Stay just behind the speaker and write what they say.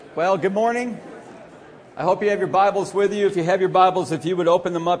Well, good morning. I hope you have your Bibles with you. If you have your Bibles, if you would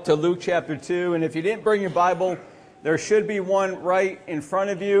open them up to Luke chapter 2. And if you didn't bring your Bible, there should be one right in front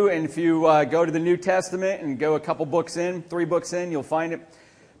of you. And if you go to the New Testament and go a couple books in, 3 books in, you'll find it.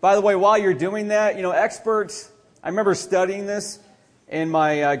 By the way, while you're doing that, experts, I remember studying this in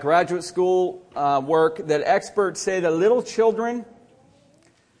my graduate school work, that experts say that little children,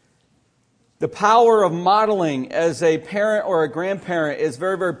 the power of modeling as a parent or a grandparent is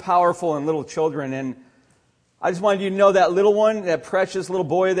very, very powerful in little children. And I just wanted you to know that little one, that precious little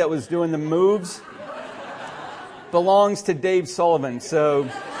boy that was doing the moves, belongs to Dave Sullivan. So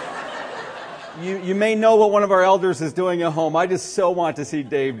you may know what one of our elders is doing at home. I just so want to see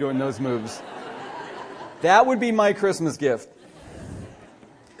Dave doing those moves. That would be my Christmas gift.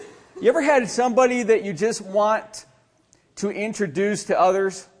 You ever had somebody that you just want to introduce to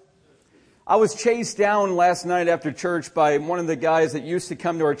others? I was chased down last night after church by one of the guys that used to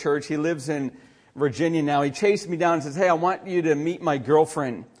come to our church. He lives in Virginia now. He chased me down and says, "Hey, I want you to meet my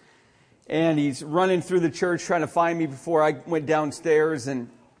girlfriend." And he's running through the church trying to find me before I went downstairs. And,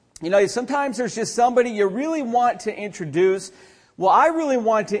 sometimes there's just somebody you really want to introduce. Well, I really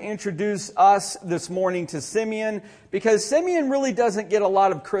want to introduce us this morning to Simeon, because Simeon really doesn't get a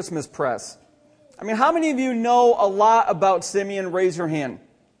lot of Christmas press. I mean, how many of you know a lot about Simeon? Raise your hand.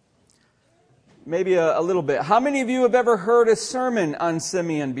 Maybe a little bit. How many of you have ever heard a sermon on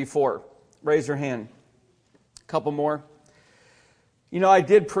Simeon before? Raise your hand. A couple more. I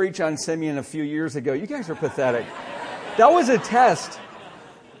did preach on Simeon a few years ago. You guys are pathetic. That was a test.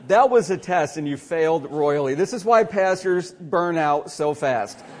 That was a test, and you failed royally. This is why pastors burn out so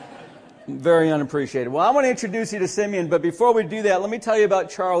fast. Very unappreciated. Well, I want to introduce you to Simeon, but before we do that, let me tell you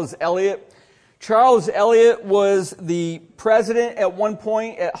about Charles Eliot. Charles Eliot was the president at one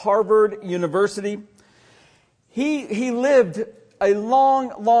point at Harvard University. He lived a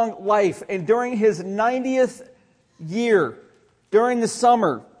long, long life, and during his 90th year, during the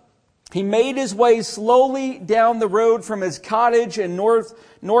summer, he made his way slowly down the road from his cottage in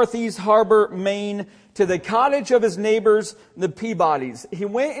Northeast Harbor, Maine, to the cottage of his neighbors, the Peabodys. He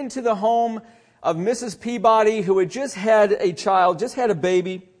went into the home of Mrs. Peabody, who had just had a child, just had a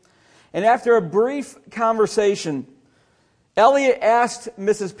baby. And after a brief conversation, Eliot asked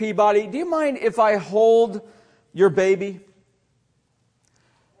Mrs. Peabody, "Do you mind if I hold your baby?"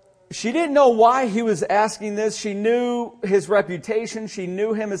 She didn't know why he was asking this. She knew his reputation. She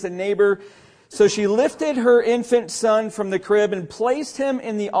knew him as a neighbor. So she lifted her infant son from the crib and placed him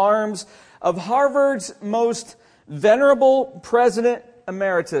in the arms of Harvard's most venerable president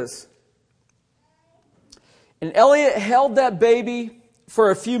emeritus. And Eliot held that baby for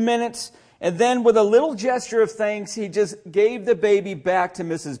a few minutes, and then with a little gesture of thanks, he just gave the baby back to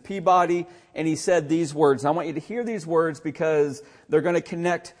Mrs. Peabody, and he said these words. And I want you to hear these words because they're going to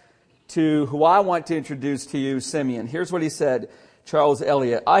connect to who I want to introduce to you, Simeon. Here's what he said, Charles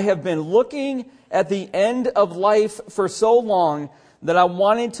Eliot. "I have been looking at the end of life for so long that I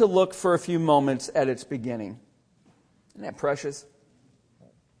wanted to look for a few moments at its beginning." Isn't that precious?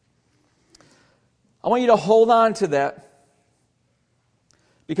 I want you to hold on to that,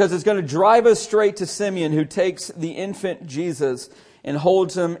 because it's going to drive us straight to Simeon, who takes the infant Jesus and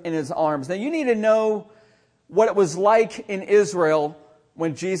holds him in his arms. Now, you need to know what it was like in Israel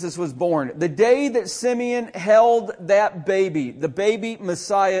when Jesus was born. The day that Simeon held that baby, the baby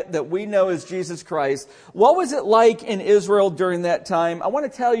Messiah that we know as Jesus Christ, what was it like in Israel during that time? I want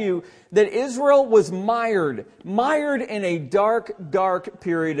to tell you that Israel was mired in a dark, dark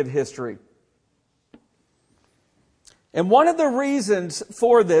period of history. And one of the reasons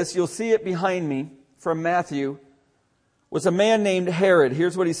for this, you'll see it behind me from Matthew, was a man named Herod.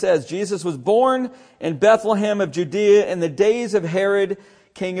 Here's what he says. Jesus was born in Bethlehem of Judea in the days of Herod,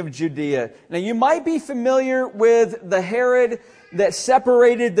 king of Judea. Now, you might be familiar with the Herod that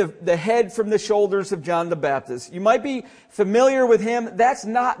separated the head from the shoulders of John the Baptist. You might be familiar with him. That's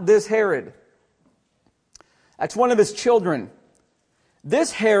not this Herod. That's one of his children.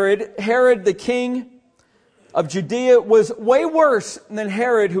 This Herod the king of Judea, was way worse than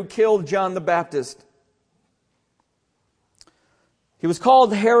Herod, who killed John the Baptist. He was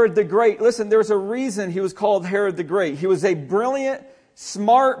called Herod the Great. Listen, there's a reason he was called Herod the Great. He was a brilliant,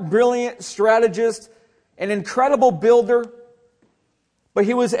 smart, brilliant strategist, an incredible builder, but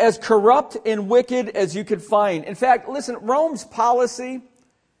he was as corrupt and wicked as you could find. In fact, listen, Rome's policy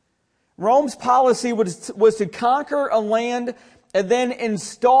was to conquer a land and then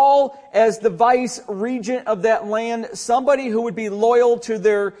install as the vice regent of that land somebody who would be loyal to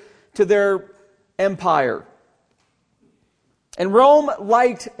their empire. And Rome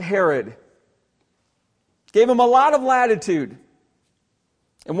liked Herod, gave him a lot of latitude.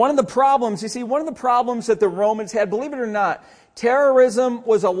 And one of the problems that the Romans had, believe it or not, terrorism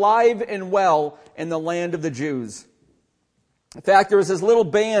was alive and well in the land of the Jews. In fact, there was this little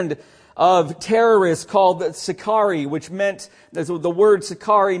band of terrorists called the Sicarii, which meant, the word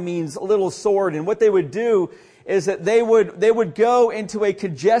Sicarii means little sword. And what they would do is that they would go into a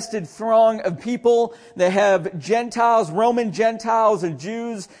congested throng of people that have Gentiles, Roman Gentiles and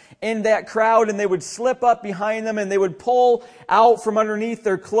Jews in that crowd, and they would slip up behind them and they would pull out from underneath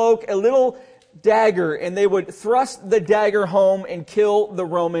their cloak a little dagger, and they would thrust the dagger home and kill the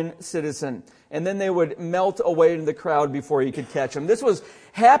Roman citizen. And then they would melt away into the crowd before you could catch them. This was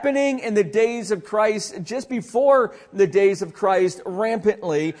happening in the days of Christ, just before the days of Christ,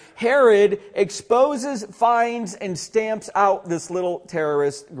 rampantly. Herod exposes, finds, and stamps out this little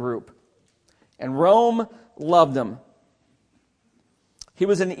terrorist group. And Rome loved him. He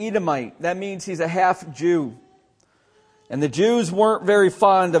was an Edomite. That means he's a half Jew. And the Jews weren't very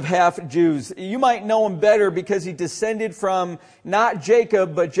fond of half Jews. You might know him better because he descended from not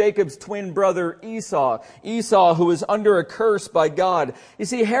Jacob, but Jacob's twin brother Esau. Esau, who was under a curse by God. You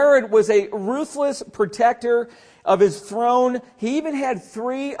see, Herod was a ruthless protector of his throne. He even had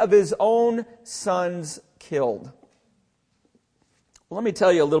 3 of his own sons killed. Well, let me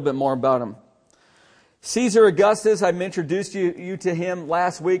tell you a little bit more about him. Caesar Augustus, I've introduced you to him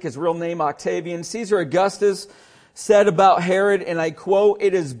last week, his real name Octavian. Caesar Augustus said about Herod, and I quote,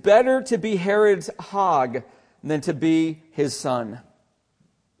 "It is better to be Herod's hog than to be his son."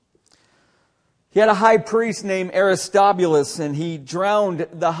 He had a high priest named Aristobulus, and he drowned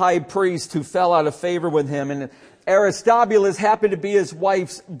the high priest who fell out of favor with him. And Aristobulus happened to be his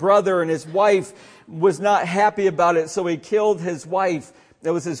wife's brother, and his wife was not happy about it, so he killed his wife.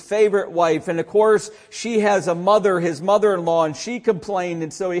 That was his favorite wife. And of course, she has a mother, his mother-in-law, and she complained.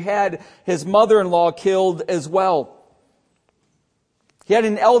 And so he had his mother-in-law killed as well. He had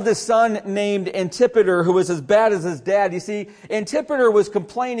an eldest son named Antipater who was as bad as his dad. You see, Antipater was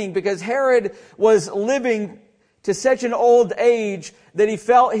complaining because Herod was living to such an old age that he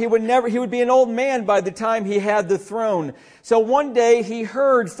felt he would be an old man by the time he had the throne. So one day he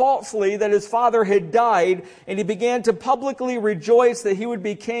heard falsely that his father had died, and he began to publicly rejoice that he would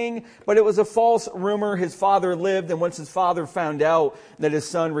be king, but it was a false rumor. His father lived, and once his father found out that his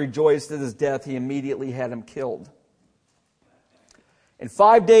son rejoiced at his death, he immediately had him killed. And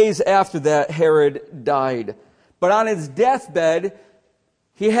 5 days after that, Herod died. But on his deathbed,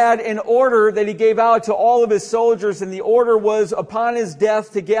 he had an order that he gave out to all of his soldiers, and the order was upon his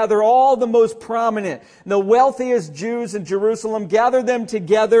death to gather all the most prominent, the wealthiest Jews in Jerusalem, gather them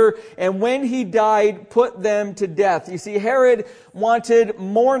together, and when he died, put them to death. You see, Herod wanted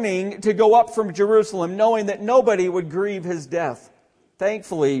mourning to go up from Jerusalem, knowing that nobody would grieve his death.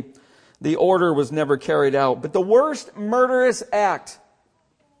 Thankfully, the order was never carried out. But the worst murderous act,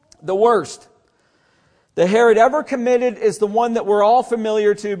 the worst that Herod ever committed, is the one that we're all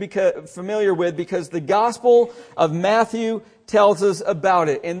familiar with because the Gospel of Matthew tells us about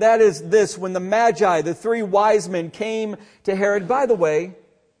it. And that is this: when the Magi, the 3 wise men, came to Herod. By the way,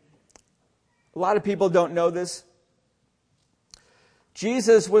 a lot of people don't know this.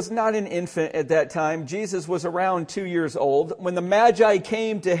 Jesus was not an infant at that time. Jesus was around 2 years old. When the Magi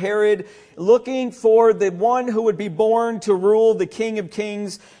came to Herod looking for the one who would be born to rule, the King of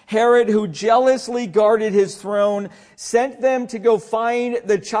Kings, Herod, who jealously guarded his throne, sent them to go find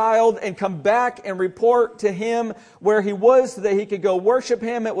the child and come back and report to him where he was so that he could go worship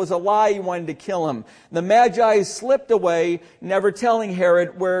him. It was a lie. He wanted to kill him. The Magi slipped away, never telling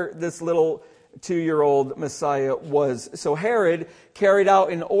Herod where this little 2-year-old Messiah was. So Herod carried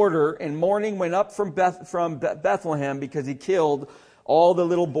out an order, and mourning went up from Bethlehem because he killed all the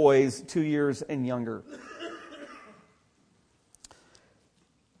little boys 2 years and younger.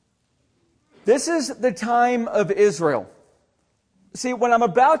 This is the time of Israel. See, what I'm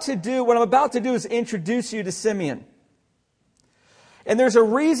about to do is introduce you to Simeon. And there's a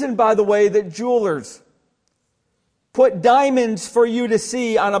reason, by the way, that jewelers put diamonds for you to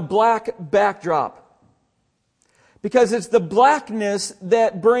see on a black backdrop. Because it's the blackness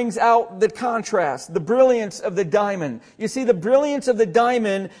that brings out the contrast, the brilliance of the diamond. You see the brilliance of the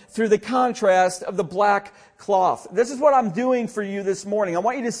diamond through the contrast of the black cloth. This is what I'm doing for you this morning. I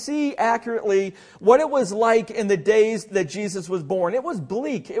want you to see accurately what it was like in the days that Jesus was born. It was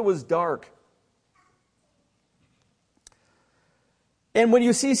bleak. It was dark. And when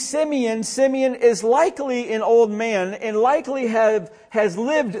you see Simeon, Simeon is likely an old man and likely has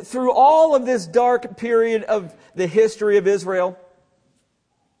lived through all of this dark period of the history of Israel.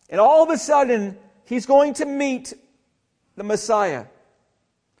 And all of a sudden, he's going to meet the Messiah.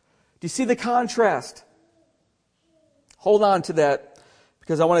 Do you see the contrast? Hold on to that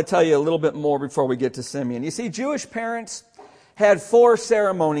because I want to tell you a little bit more before we get to Simeon. You see, Jewish parents had 4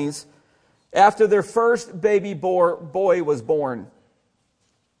 ceremonies after their first baby boy was born.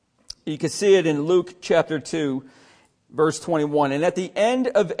 You can see it in Luke chapter 2, verse 21. And at the end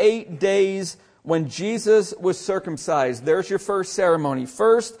of 8 days, when Jesus was circumcised, there's your first ceremony.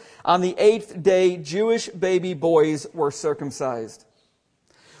 First, on the 8th day, Jewish baby boys were circumcised,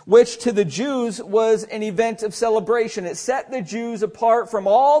 which to the Jews was an event of celebration. It set the Jews apart from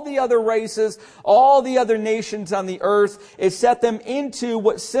all the other races, all the other nations on the earth. It set them into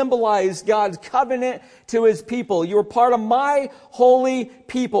what symbolized God's covenant to His people. You are part of my holy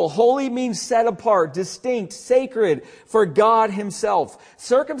people. Holy means set apart, distinct, sacred for God Himself.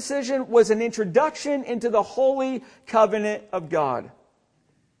 Circumcision was an introduction into the holy covenant of God.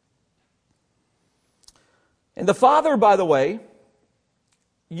 And the father, by the way,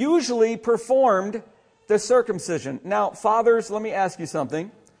 usually performed the circumcision. Now, fathers, let me ask you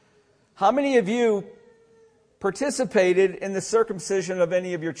something. How many of you participated in the circumcision of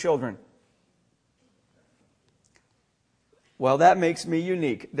any of your children? Well, that makes me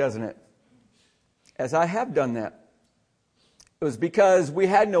unique, doesn't it? As I have done that. It was because we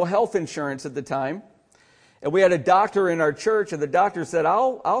had no health insurance at the time. And we had a doctor in our church, and the doctor said,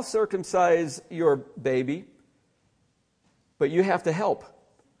 I'll circumcise your baby, but you have to help.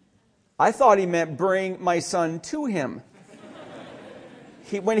 I thought he meant bring my son to him.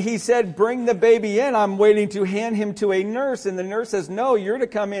 When he said, bring the baby in, I'm waiting to hand him to a nurse. And the nurse says, no, you're to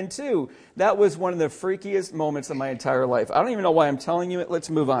come in too. That was one of the freakiest moments of my entire life. I don't even know why I'm telling you it. Let's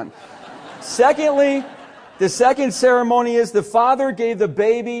move on. Secondly, the second ceremony is the father gave the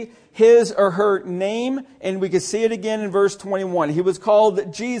baby his or her name, and we can see it again in verse 21. He was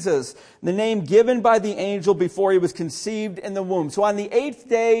called Jesus, the name given by the angel before he was conceived in the womb. So on the 8th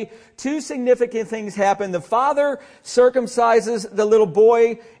day, 2 significant things happen. The father circumcises the little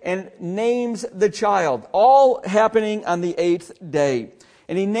boy and names the child, all happening on the 8th day.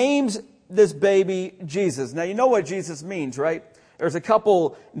 And he names this baby Jesus. Now you know what Jesus means, right? There's a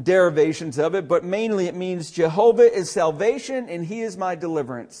couple derivations of it, but mainly it means Jehovah is salvation and He is my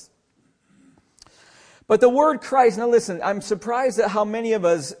deliverance. But the word Christ, now listen, I'm surprised at how many of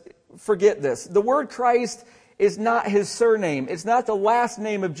us forget this. The word Christ is not His surname. It's not the last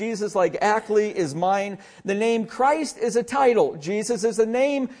name of Jesus like Ackley is mine. The name Christ is a title. Jesus is the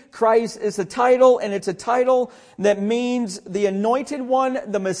name, Christ is the title, and it's a title that means the anointed one,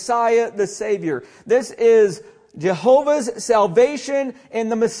 the Messiah, the Savior. This is Jehovah's salvation in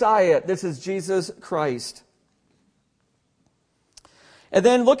the Messiah. This is Jesus Christ. And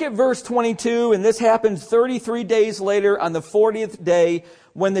then look at verse 22, and this happened 33 days later on the 40th day,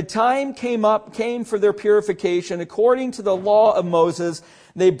 when the time came for their purification, according to the law of Moses,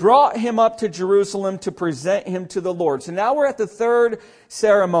 they brought him up to Jerusalem to present him to the Lord. So now we're at the third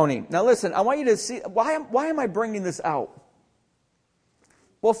ceremony. Now listen, I want you to see, why am I bringing this out?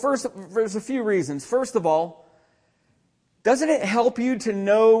 Well, first, there's a few reasons. First of all, doesn't it help you to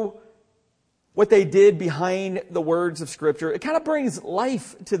know what they did behind the words of Scripture? It kind of brings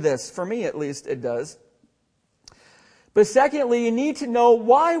life to this. For me, at least, it does. But secondly, you need to know,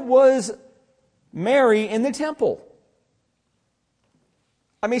 why was Mary in the temple?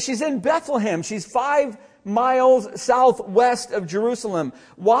 I mean, she's in Bethlehem. She's 5 miles southwest of Jerusalem.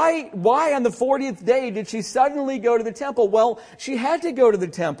 Why on the 40th day did she suddenly go to the temple? Well, she had to go to the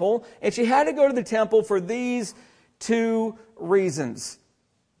temple, and she had to go to the temple for these 2 reasons.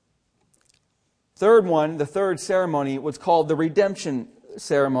 Third one, the third ceremony, was called the redemption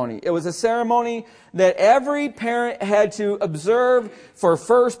ceremony. It was a ceremony that every parent had to observe for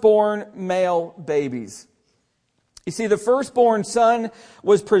firstborn male babies. You see, the firstborn son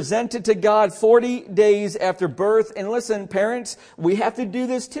was presented to God 40 days after birth. And listen, parents, we have to do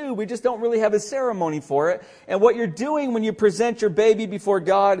this too. We just don't really have a ceremony for it. And what you're doing when you present your baby before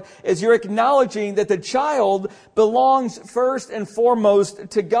God is you're acknowledging that the child belongs first and foremost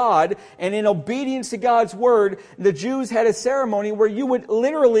to God. And in obedience to God's word, the Jews had a ceremony where you would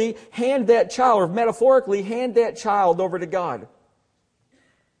literally hand that child, or metaphorically hand that child over to God.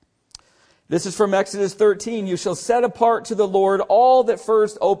 This is from Exodus 13. You shall set apart to the Lord all that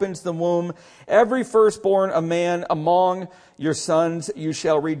first opens the womb. Every firstborn a man among your sons you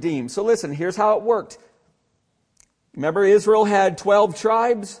shall redeem. So listen, here's how it worked. Remember, Israel had 12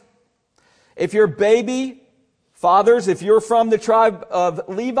 tribes? If your baby, fathers, if you're from the tribe of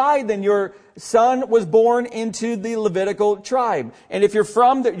Levi, then your son was born into the Levitical tribe. And if your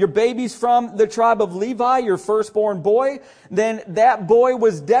baby's from the tribe of Levi, your firstborn boy, then that boy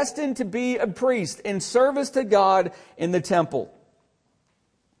was destined to be a priest in service to God in the temple.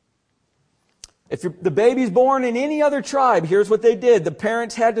 If the baby's born in any other tribe, here's what they did. The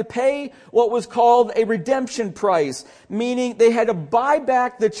parents had to pay what was called a redemption price, meaning they had to buy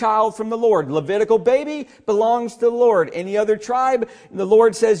back the child from the Lord. Levitical baby belongs to the Lord. Any other tribe, the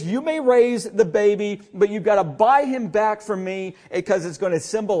Lord says, you may raise the baby, but you've got to buy him back from me because it's going to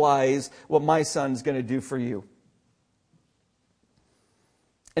symbolize what my son's going to do for you.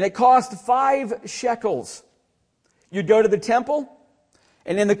 And it cost 5 shekels. You'd go to the temple,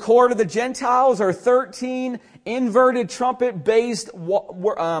 and in the court of the Gentiles are 13 inverted trumpet-based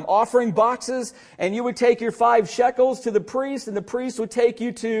offering boxes. And you would take your 5 shekels to the priest, and the priest would take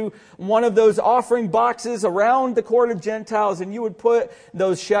you to one of those offering boxes around the court of Gentiles, and you would put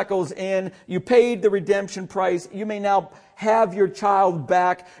those shekels in. You paid the redemption price. You may now have your child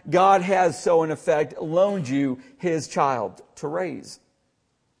back. God has, so in effect, loaned you his child to raise.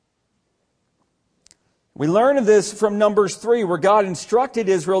 We learn of this from Numbers 3, where God instructed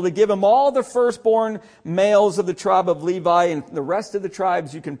Israel to give him all the firstborn males of the tribe of Levi, and the rest of the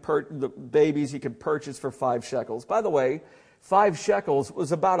tribes the babies you could purchase for 5 shekels. By the way, 5 shekels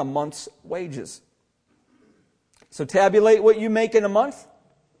was about a month's wages. So tabulate what you make in a month.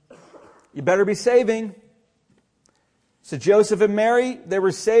 You better be saving. So Joseph and Mary, they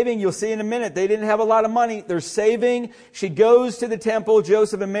were saving. You'll see in a minute, they didn't have a lot of money. They're saving. She goes to the temple,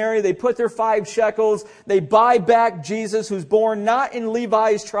 Joseph and Mary. They put their 5 shekels. They buy back Jesus, who's born not in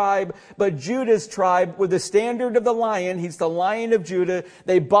Levi's tribe, but Judah's tribe, with the standard of the lion. He's the Lion of Judah.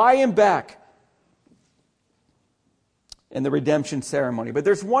 They buy him back in the redemption ceremony. But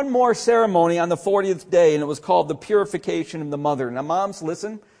there's one more ceremony on the 40th day, and it was called the purification of the mother. Now, moms,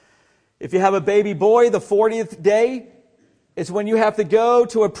 listen. If you have a baby boy, the 40th day, it's when you have to go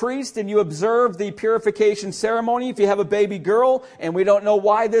to a priest and you observe the purification ceremony. If you have a baby girl, and we don't know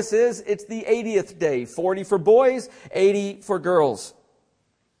why this is, it's the 80th day. 40 for boys, 80 for girls.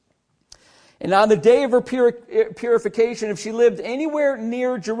 And on the day of her purification, if she lived anywhere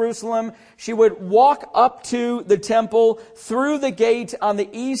near Jerusalem, she would walk up to the temple through the gate on the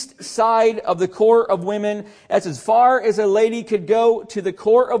east side of the court of women. That's as far as a lady could go to the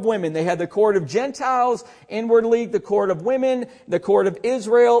court of women. They had the court of Gentiles inwardly, the court of women, the court of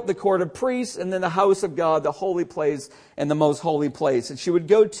Israel, the court of priests, and then the house of God, the holy place and the most holy place. And she would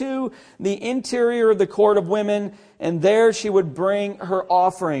go to the interior of the court of women, and there she would bring her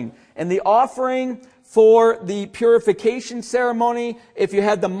offering. And the offering for the purification ceremony, if you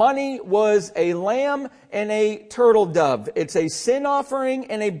had the money, was a lamb and a turtle dove. It's a sin offering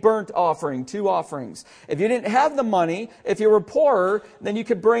and a burnt offering, 2 offerings. If you didn't have the money, if you were poorer, then you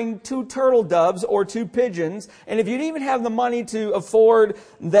could bring 2 turtle doves or 2 pigeons. And if you didn't even have the money to afford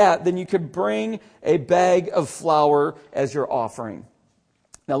that, then you could bring a bag of flour as your offering.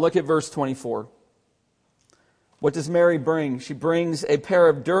 Now look at verse 24. What does Mary bring? She brings a pair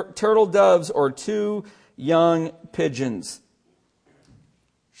of turtle doves or 2 young pigeons.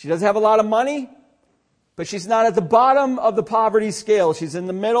 She doesn't have a lot of money, but she's not at the bottom of the poverty scale. She's in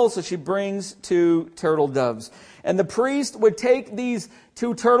the middle, so she brings 2 turtle doves. And the priest would take these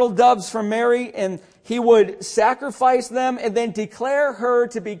 2 turtle doves from Mary, and he would sacrifice them and then declare her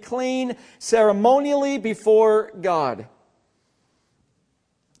to be clean ceremonially before God.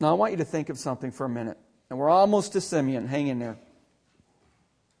 Now I want you to think of something for a minute. And we're almost to Simeon. Hang in there.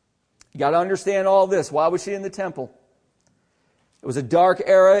 You got to understand all this. Why was she in the temple? It was a dark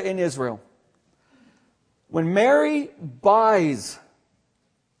era in Israel. When Mary buys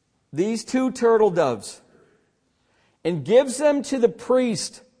these 2 turtle doves and gives them to the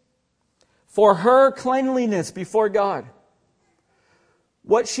priest for her cleanliness before God,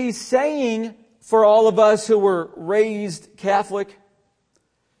 what she's saying for all of us who were raised Catholic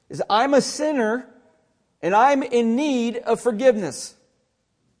is, I'm a sinner and I'm in need of forgiveness.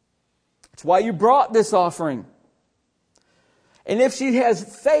 That's why you brought this offering. And if she has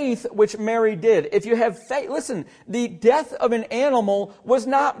faith, which Mary did, if you have faith, listen, the death of an animal was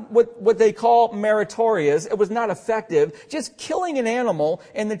not what they call meritorious. It was not effective. Just killing an animal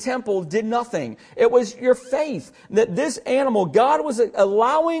in the temple did nothing. It was your faith that this animal, God was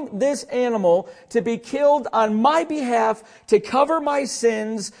allowing this animal to be killed on my behalf to cover my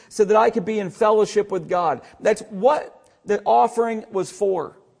sins so that I could be in fellowship with God. That's what the offering was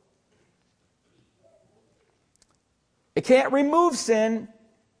for. It can't remove sin.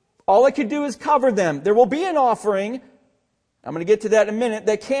 All it could do is cover them. There will be an offering, I'm going to get to that in a minute,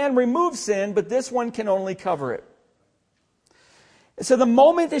 that can remove sin, but this one can only cover it. So the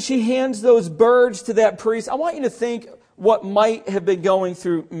moment that she hands those birds to that priest, I want you to think what might have been going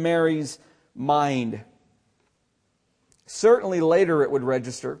through Mary's mind. Certainly later it would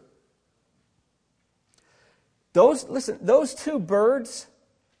register. Those 2 birds,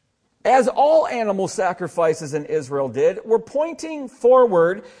 as all animal sacrifices in Israel did, were pointing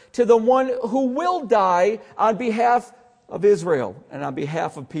forward to the one who will die on behalf of Israel and on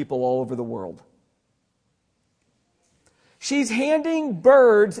behalf of people all over the world. She's handing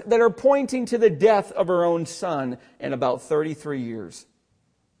birds that are pointing to the death of her own son in about 33 years.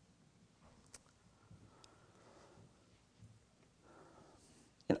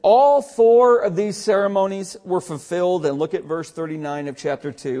 And all 4 of these ceremonies were fulfilled. And look at verse 39 of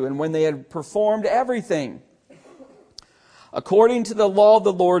chapter 2. And when they had performed everything according to the law of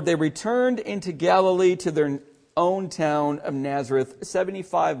the Lord, they returned into Galilee to their own town of Nazareth,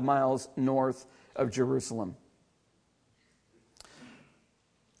 75 miles north of Jerusalem.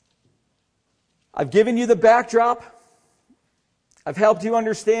 I've given you the backdrop. I've helped you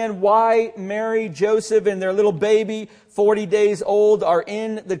understand why Mary, Joseph, and their little baby, 40 days old, are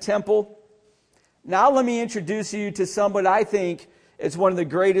in the temple. Now let me introduce you to somebody I think is one of the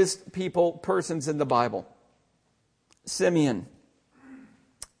greatest persons in the Bible. Simeon.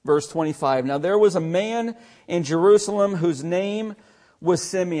 Verse 25. Now there was a man in Jerusalem whose name was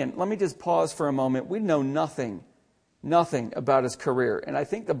Simeon. Let me just pause for a moment. We know nothing about his career. And I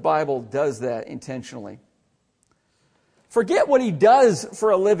think the Bible does that intentionally. Forget what he does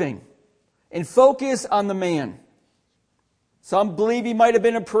for a living and focus on the man. Some believe he might have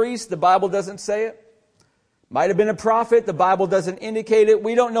been a priest. The Bible doesn't say it. Might have been a prophet. The Bible doesn't indicate it.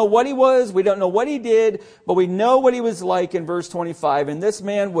 We don't know what he was. We don't know what he did. But we know what he was like in verse 25. And this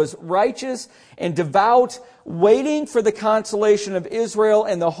man was righteous and devout, waiting for the consolation of Israel,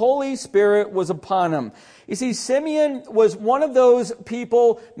 and the Holy Spirit was upon him. You see, Simeon was one of those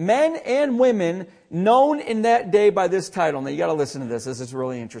people, men and women, known in that day by this title. Now you got to listen to this. This is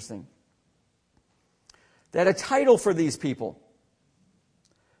really interesting. That a title for these people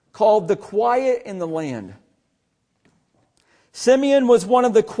called the quiet in the land. Simeon was one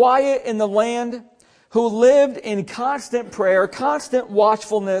of the quiet in the land who lived in constant prayer, constant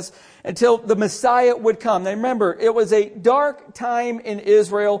watchfulness until the Messiah would come. Now remember, it was a dark time in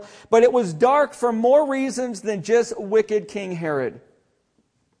Israel, but it was dark for more reasons than just wicked King Herod.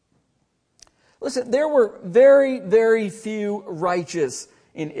 Listen, there were very, very few righteous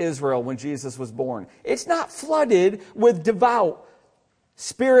in Israel when Jesus was born. It's not flooded with devout,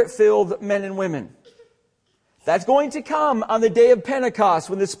 Spirit-filled men and women. That's going to come on the day of Pentecost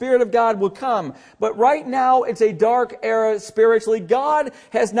when the Spirit of God will come. But right now, it's a dark era spiritually. God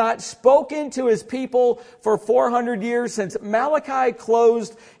has not spoken to His people for 400 years since Malachi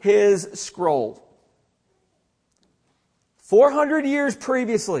closed his scroll. 400 years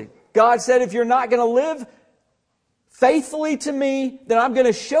previously, God said, if you're not going to live faithfully to me, then I'm going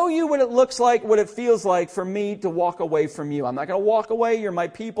to show you what it looks like, what it feels like for me to walk away from you. I'm not going to walk away. You're my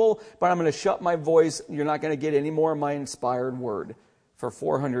people, but I'm going to shut my voice. You're not going to get any more of my inspired word for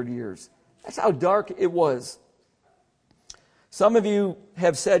 400 years. That's how dark it was. Some of you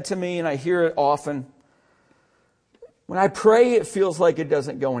have said to me, and I hear it often, when I pray, it feels like it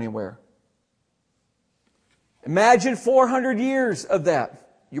doesn't go anywhere. Imagine 400 years of that.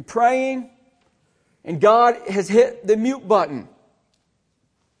 You're praying, and God has hit the mute button.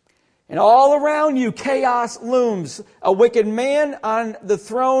 And all around you, chaos looms. A wicked man on the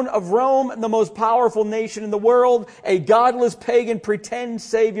throne of Rome, the most powerful nation in the world. A godless pagan pretend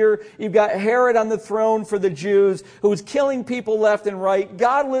savior. You've got Herod on the throne for the Jews, who's killing people left and right.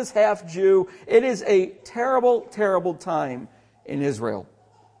 Godless half-Jew. It is a terrible, terrible time in Israel.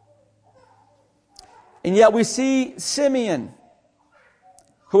 And yet we see Simeon,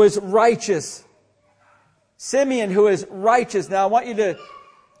 who is righteous. Simeon, who is righteous. Now, I want you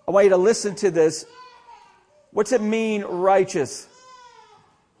to listen to this. What's it mean, righteous?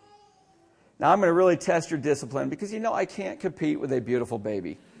 Now, I'm going to really test your discipline because, I can't compete with a beautiful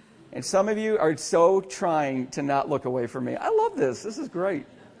baby. And some of you are so trying to not look away from me. I love this. This is great.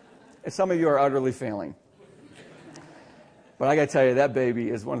 And some of you are utterly failing. But I got to tell you, that baby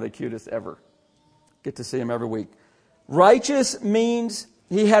is one of the cutest ever. Get to see him every week. Righteous means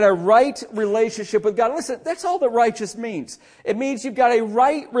he had a right relationship with God. Listen, that's all that righteous means. It means you've got a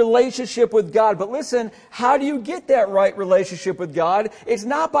right relationship with God. But listen, how do you get that right relationship with God? It's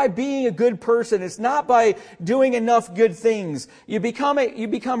not by being a good person. It's not by doing enough good things. You become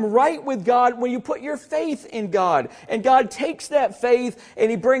right with God when you put your faith in God. And God takes that faith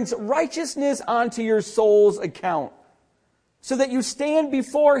and He brings righteousness onto your soul's account. So that you stand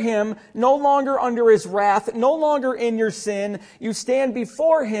before Him no longer under His wrath, no longer in your sin. You stand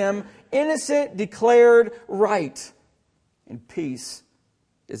before Him innocent, declared right. And peace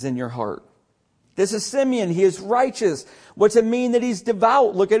is in your heart. This is Simeon. He is righteous. What's it mean that he's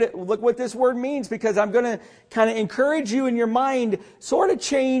devout? Look at it. Look what this word means, because I'm going to kind of encourage you in your mind, sort of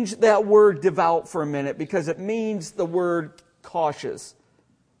change that word devout for a minute, because it means the word cautious.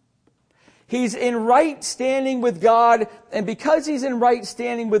 He's in right standing with God, and because he's in right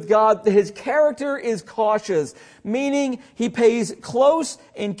standing with God, his character is cautious, meaning he pays close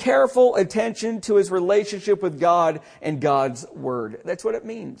and careful attention to his relationship with God and God's word. That's what it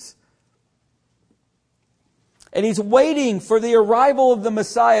means. And he's waiting for the arrival of the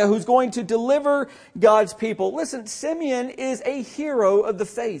Messiah who's going to deliver God's people. Listen, Simeon is a hero of the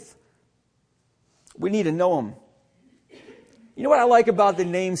faith. We need to know him. You know what I like about the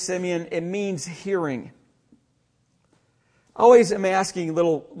name Simeon? It means hearing. I always am asking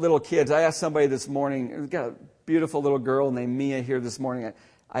little kids. I asked somebody this morning, we've got a beautiful little girl named Mia here this morning.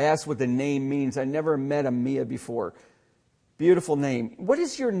 I asked what the name means. I never met a Mia before. Beautiful name. What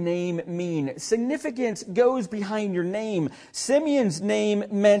does your name mean? Significance goes behind your name. Simeon's name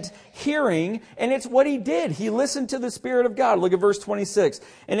meant hearing, and it's what he did. He listened to the Spirit of God. Look at verse 26.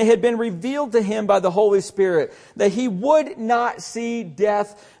 And it had been revealed to him by the Holy Spirit that he would not see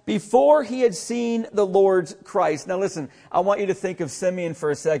death before he had seen the Lord's Christ. Now listen, I want you to think of Simeon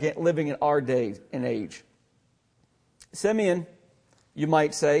for a second, living in our day and age. Simeon, you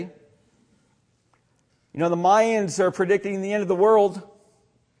might say, you know, the Mayans are predicting the end of the world.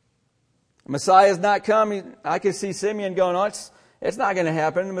 The Messiah is not coming. I can see Simeon going, oh, it's not going to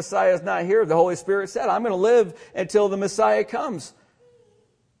happen. The Messiah is not here. The Holy Spirit said, I'm going to live until the Messiah comes.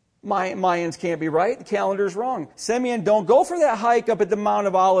 Mayans can't be right. The calendar's wrong. Simeon, don't go for that hike up at the Mount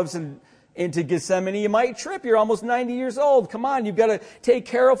of Olives and into Gethsemane. You might trip. You're almost 90 years old. Come on, you've got to take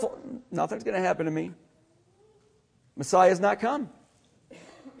care of... Nothing's going to happen to me. Messiah's not come.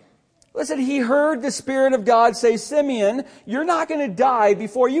 Listen, he heard the Spirit of God say, Simeon, you're not going to die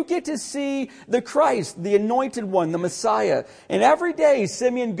before you get to see the Christ, the anointed one, the Messiah. And every day,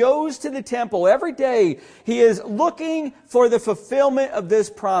 Simeon goes to the temple. Every day, he is looking for the fulfillment of this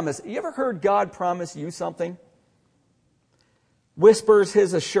promise. You ever heard God promise you something? Whispers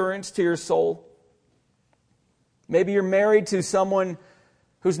his assurance to your soul. Maybe you're married to someone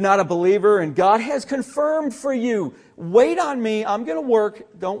who's not a believer, and God has confirmed for you, wait on me, I'm going to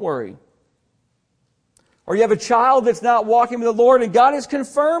work, don't worry. Or you have a child that's not walking with the Lord, and God has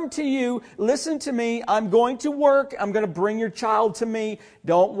confirmed to you, listen to me, I'm going to work, I'm going to bring your child to me,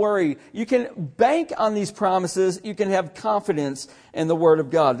 don't worry. You can bank on these promises, you can have confidence in the Word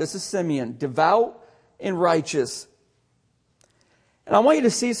of God. This is Simeon, devout and righteous. And I want you to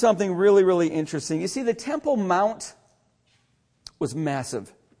see something really, really interesting. You see, the Temple Mount was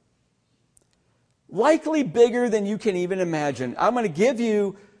massive. Likely bigger than you can even imagine. I'm going to give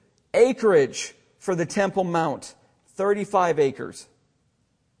you acreage for the Temple Mount. 35 acres.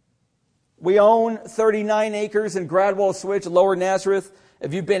 We own 39 acres in Gradwell Switch, Lower Nazareth.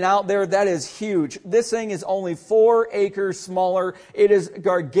 If you've been out there, that is huge. This thing is only 4 acres smaller. It is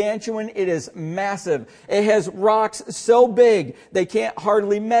gargantuan. It is massive. It has rocks so big they can't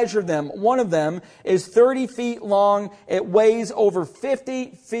hardly measure them. One of them is 30 feet long. It weighs over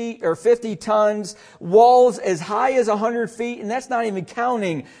 50 feet or 50 tons. Walls as high as 100 feet. And that's not even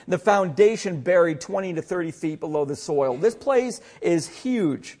counting the foundation buried 20 to 30 feet below the soil. This place is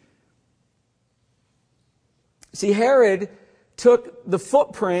huge. See, Herod took the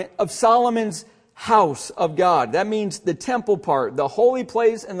footprint of Solomon's house of God. That means the temple part, the holy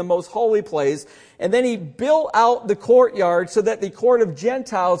place and the most holy place. And then he built out the courtyard so that the court of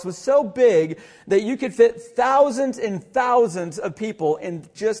Gentiles was so big that you could fit thousands and thousands of people in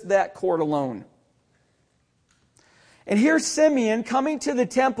just that court alone. And here's Simeon coming to the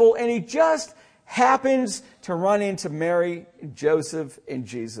temple, and he just happens to run into Mary, Joseph, and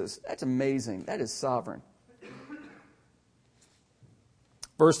Jesus. That's amazing. That is sovereign.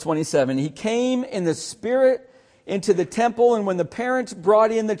 Verse 27, he came in the Spirit into the temple, and when the parents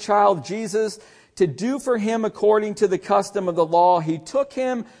brought in the child Jesus to do for him according to the custom of the law, he took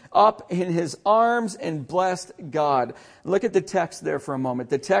him up in his arms and blessed God. Look at the text there for a moment.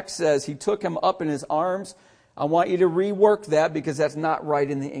 The text says he took him up in his arms. I want you to rework that because that's not right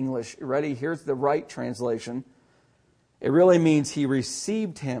in the English. Ready? Here's the right translation. It really means he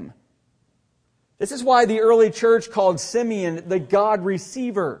received him. This is why the early church called Simeon the God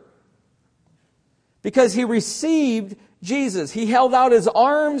receiver. Because he received Jesus. He held out his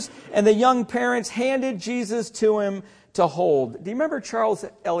arms, and the young parents handed Jesus to him to hold. Do you remember Charles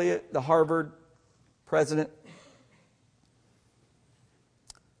Eliot, the Harvard president?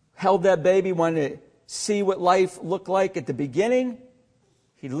 Held that baby, wanted to see what life looked like at the beginning.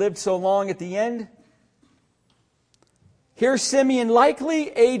 He lived so long at the end. Here's Simeon, likely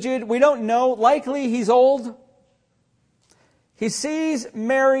aged. We don't know. Likely he's old. He sees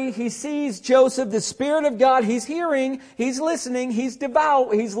Mary. He sees Joseph. The Spirit of God. He's hearing. He's listening. He's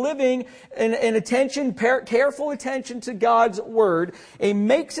devout. He's living in attention, careful attention to God's word. He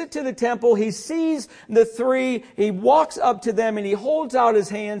makes it to the temple. He sees the three. He walks up to them and he holds out his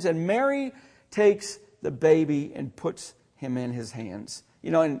hands. And Mary takes the baby and puts him in his hands.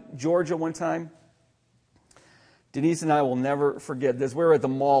 You know, in Georgia one time, Denise and I will never forget this. We were at the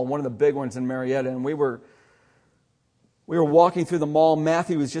mall, one of the big ones in Marietta, and we were walking through the mall.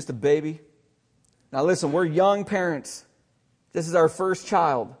 Matthew was just a baby. Now listen, we're young parents. This is our first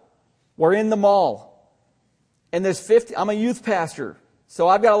child. We're in the mall. And I'm a youth pastor, so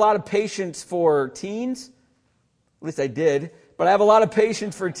I've got a lot of patience for teens. At least I did. But I have a lot of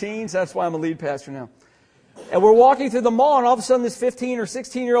patience for teens. That's why I'm a lead pastor now. And we're walking through the mall, and all of a sudden this 15 or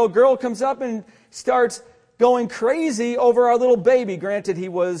 16-year-old girl comes up and starts going crazy over our little baby. Granted, he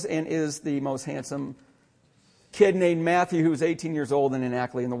was and is the most handsome kid named Matthew, who's 18 years old and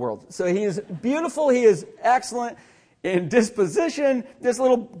inactly in the world. So he is beautiful. He is excellent in disposition. This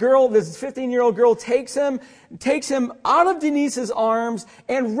little girl, this 15-year-old girl, takes him out of Denise's arms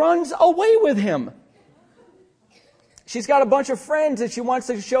and runs away with him. She's got a bunch of friends and she wants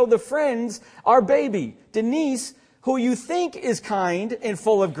to show the friends our baby. Denise, who you think is kind and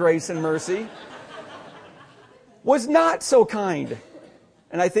full of grace and mercy, was not so kind.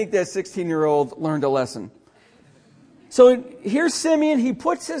 And I think that 16-year-old learned a lesson. So here's Simeon. He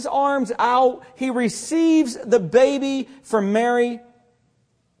puts his arms out. He receives the baby from Mary.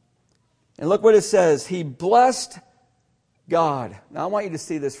 And look what it says. He blessed God. Now I want you to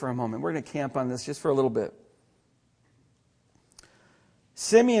see this for a moment. We're going to camp on this just for a little bit.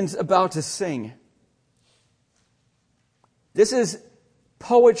 Simeon's about to sing. This is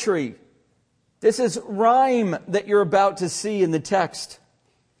poetry. This is rhyme that you're about to see in the text.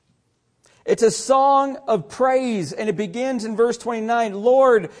 It's a song of praise, and it begins in verse 29.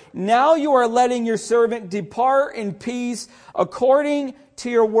 Lord, now you are letting your servant depart in peace according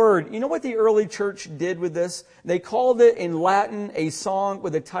to your word. You know what the early church did with this? They called it in Latin a song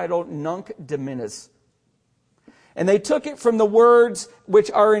with the title Nunc Dimittis. And they took it from the words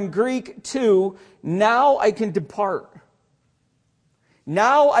which are in Greek too, now I can depart.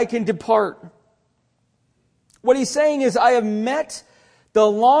 Now I can depart. What he's saying is, I have met the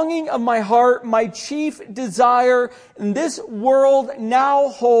longing of my heart, my chief desire, and this world now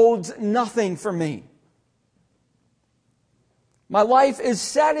holds nothing for me. My life is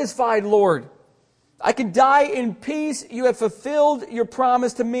satisfied, Lord. I can die in peace. You have fulfilled your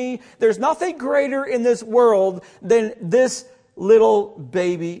promise to me. There's nothing greater in this world than this little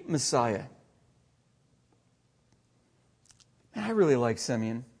baby Messiah. Man, I really like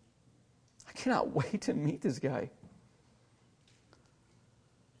Simeon. I cannot wait to meet this guy.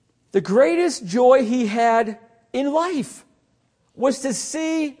 The greatest joy he had in life was to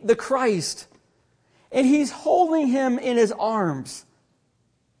see the Christ. And he's holding him in his arms.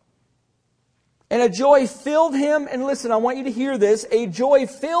 And a joy filled him, and listen, I want you to hear this. A joy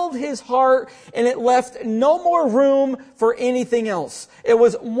filled his heart, and it left no more room for anything else. It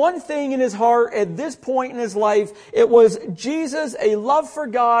was one thing in his heart at this point in his life. It was Jesus, a love for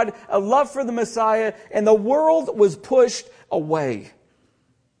God, a love for the Messiah, and the world was pushed away.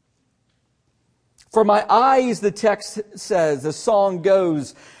 For my eyes, the text says, the song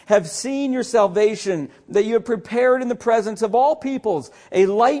goes, have seen your salvation, that you have prepared in the presence of all peoples, a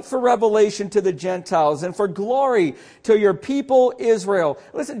light for revelation to the Gentiles and for glory to your people Israel.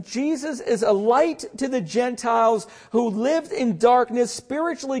 Listen, Jesus is a light to the Gentiles who lived in darkness,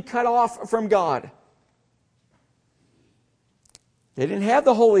 spiritually cut off from God. They didn't have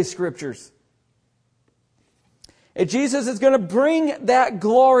the Holy Scriptures. And Jesus is going to bring that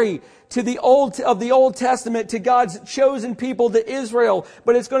glory to the Old Testament, to God's chosen people, to Israel.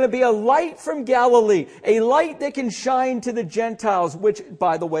 But it's going to be a light from Galilee, a light that can shine to the Gentiles, which,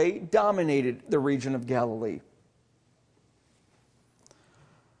 by the way, dominated the region of Galilee.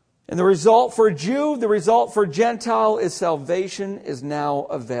 And the result for Jew, the result for Gentile is salvation is now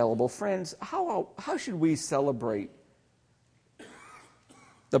available. Friends, how should we celebrate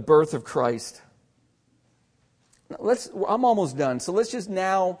the birth of Christ? I'm almost done. So let's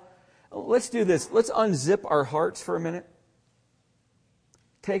do this. Let's unzip our hearts for a minute.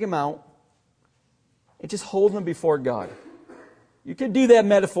 Take them out. And just hold them before God. You could do that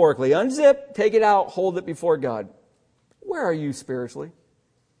metaphorically. Unzip, take it out, hold it before God. Where are you spiritually?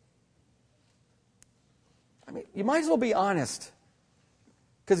 I mean, you might as well be honest.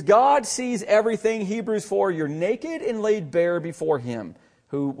 Because God sees everything. Hebrews 4, you're naked and laid bare before Him,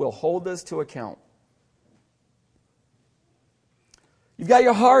 who will hold us to account. You've got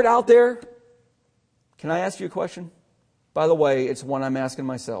your heart out there. Can I ask you a question? By the way, it's one I'm asking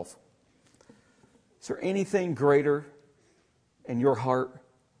myself. Is there anything greater in your heart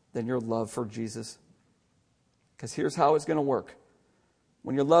than your love for Jesus? Because here's how it's going to work.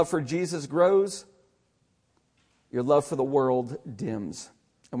 When your love for Jesus grows, your love for the world dims.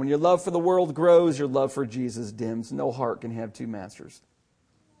 And when your love for the world grows, your love for Jesus dims. No heart can have two masters.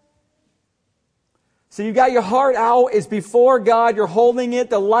 So you've got your heart out, it's before God, you're holding it,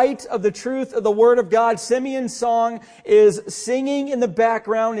 the light of the truth of the Word of God. Simeon's song is singing in the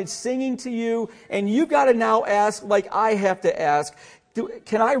background, it's singing to you, and you've got to now ask, like I have to ask,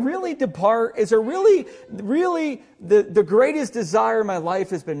 can I really depart? Is there really the greatest desire in my life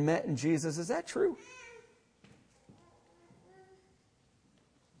has been met in Jesus? Is that true?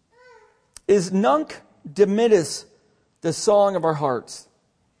 Is Nunc Dimittis the song of our hearts?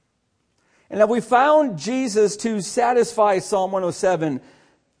 And have we found Jesus to satisfy Psalm 107,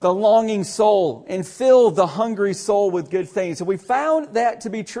 the longing soul, and fill the hungry soul with good things? Have we found that to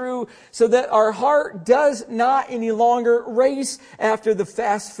be true so that our heart does not any longer race after the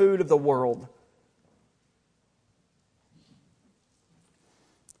fast food of the world?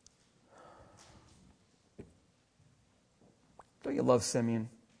 Don't you love Simeon?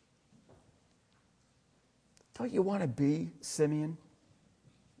 Don't you want to be Simeon?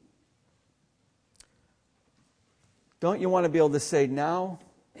 Don't you want to be able to say, now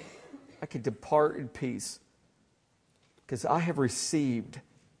I can depart in peace because I have received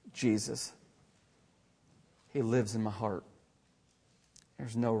Jesus. He lives in my heart.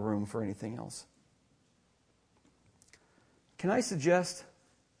 There's no room for anything else. Can I suggest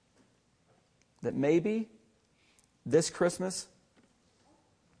that maybe this Christmas,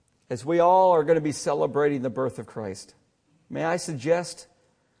 as we all are going to be celebrating the birth of Christ, may I suggest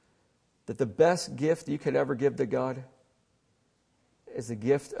that the best gift you could ever give to God is the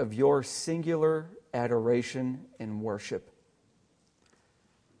gift of your singular adoration and worship,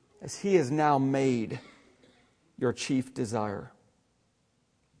 as He has now made your chief desire.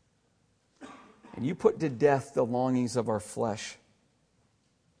 And you put to death the longings of our flesh.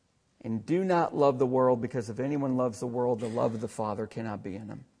 And do not love the world, because if anyone loves the world, the love of the Father cannot be in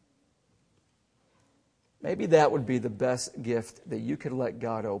him. Maybe that would be the best gift that you could let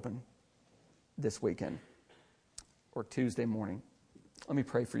God open this weekend or Tuesday morning. Let me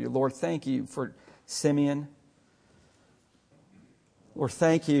pray for you. Lord, thank you for Simeon. Lord,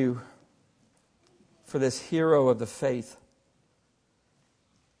 thank you for this hero of the faith.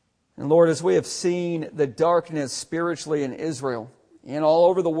 And Lord, as we have seen the darkness spiritually in Israel and all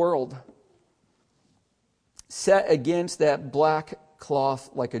over the world set against that black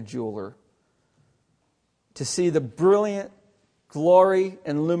cloth like a jeweler, to see the brilliant glory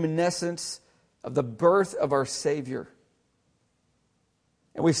and luminescence of the birth of our Savior.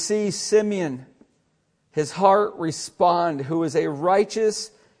 And we see Simeon, his heart respond, who is a righteous,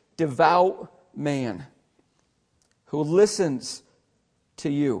 devout man who listens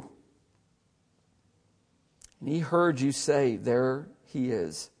to you. And he heard you say, there he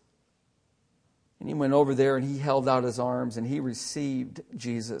is. And he went over there and he held out his arms and he received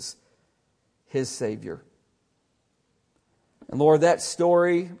Jesus, his Savior. And Lord, that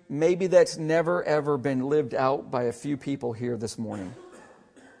story, maybe that's never ever been lived out by a few people here this morning.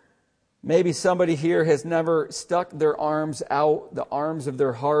 Maybe somebody here has never stuck their arms out, the arms of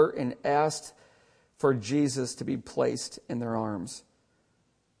their heart, and asked for Jesus to be placed in their arms.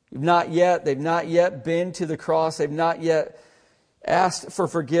 They've not yet been to the cross. They've not yet asked for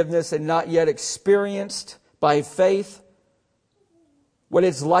forgiveness. They've not yet experienced by faith what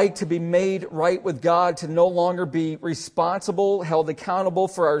it's like to be made right with God, to no longer be responsible, held accountable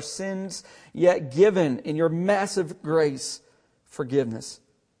for our sins, yet given in your massive grace forgiveness.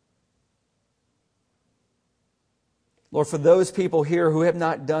 Lord, for those people here who have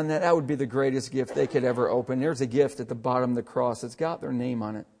not done that, that would be the greatest gift they could ever open. There's a gift at the bottom of the cross. It's got their name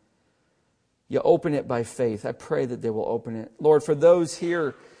on it. You open it by faith. I pray that they will open it. Lord, for those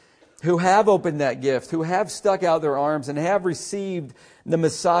here who have opened that gift, who have stuck out their arms and have received the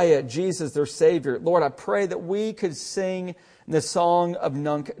Messiah, Jesus, their Savior, Lord, I pray that we could sing the song of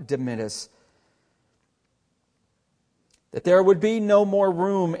Nunc Dimittis. That there would be no more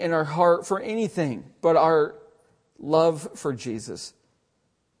room in our heart for anything but our love for Jesus.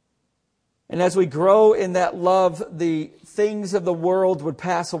 And as we grow in that love, the things of the world would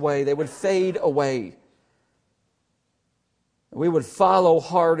pass away. They would fade away. We would follow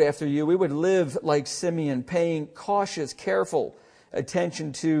hard after you. We would live like Simeon, paying cautious, careful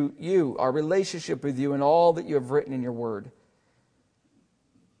attention to you, our relationship with you, and all that you have written in your word.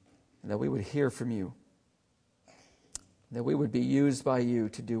 And that we would hear from you. that we would be used by you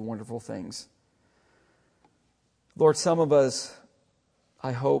to do wonderful things. Lord, some of us,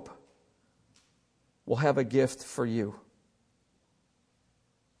 I hope, will have a gift for you.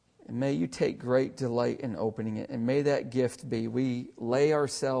 And may you take great delight in opening it. And may that gift be, we lay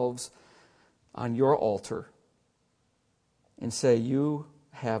ourselves on your altar and say, you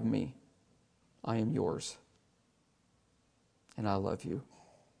have me. I am yours. And I love you.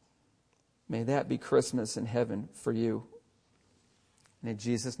 May that be Christmas in heaven for you. And in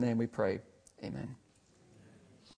Jesus' name we pray. Amen.